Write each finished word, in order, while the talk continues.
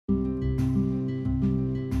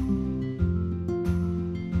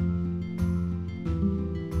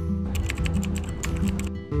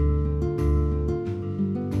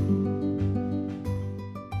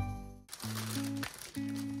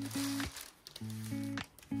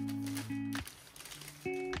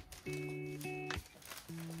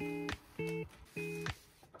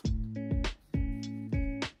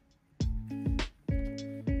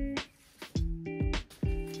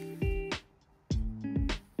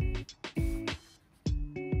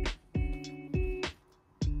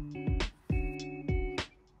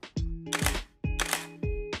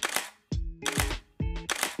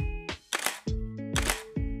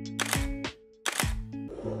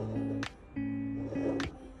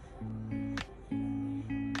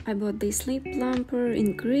I bought this lip plumper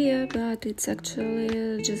in Korea, but it's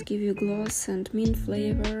actually just give you gloss and mint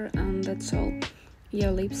flavor, and that's all.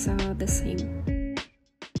 Your lips are the same.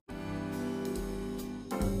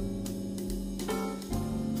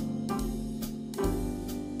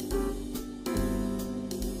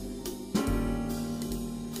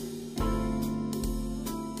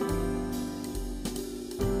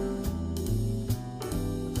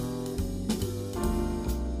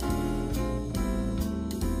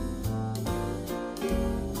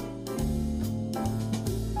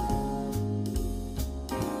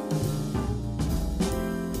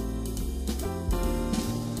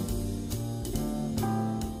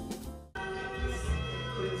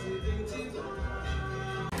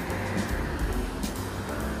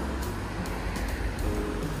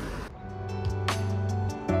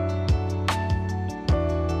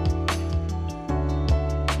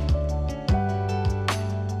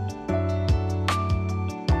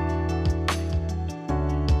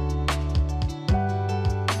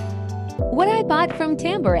 What I bought from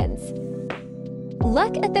Tambourines.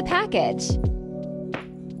 Look at the package.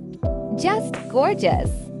 Just gorgeous.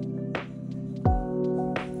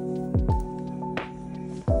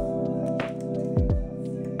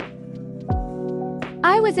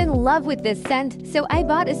 I was in love with this scent, so I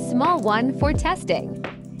bought a small one for testing.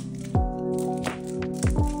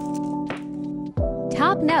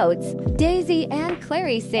 Top notes: daisy and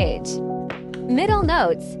clary sage. Middle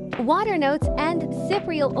notes: water notes and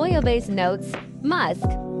cypriol oil-based notes, musk,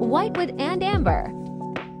 whitewood and amber.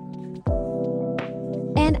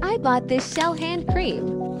 And I bought this shell hand cream.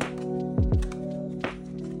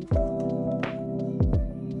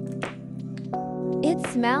 It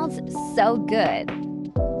smells so good.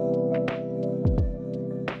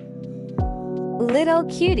 Little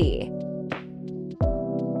cutie.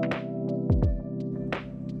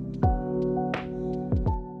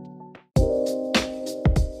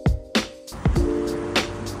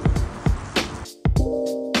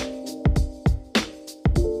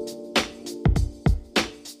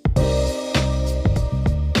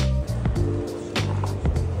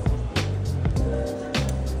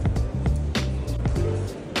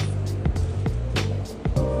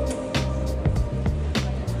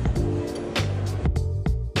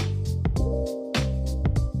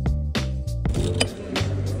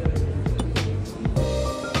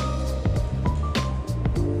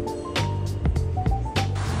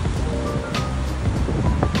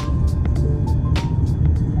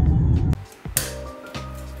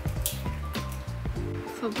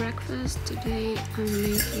 For breakfast today I'm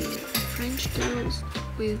making French toast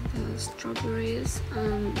with strawberries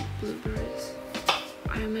and blueberries.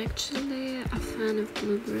 I'm actually a fan of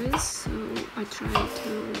blueberries, so I try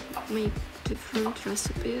to make different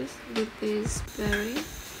recipes with this berry.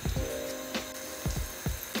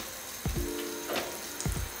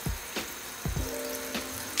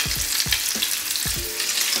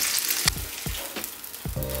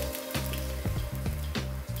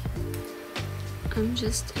 I'm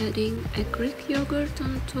just adding a Greek yogurt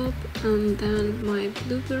on top and then my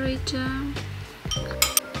blueberry jam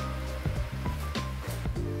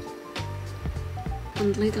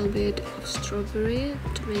and little bit of strawberry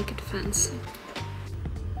to make it fancy.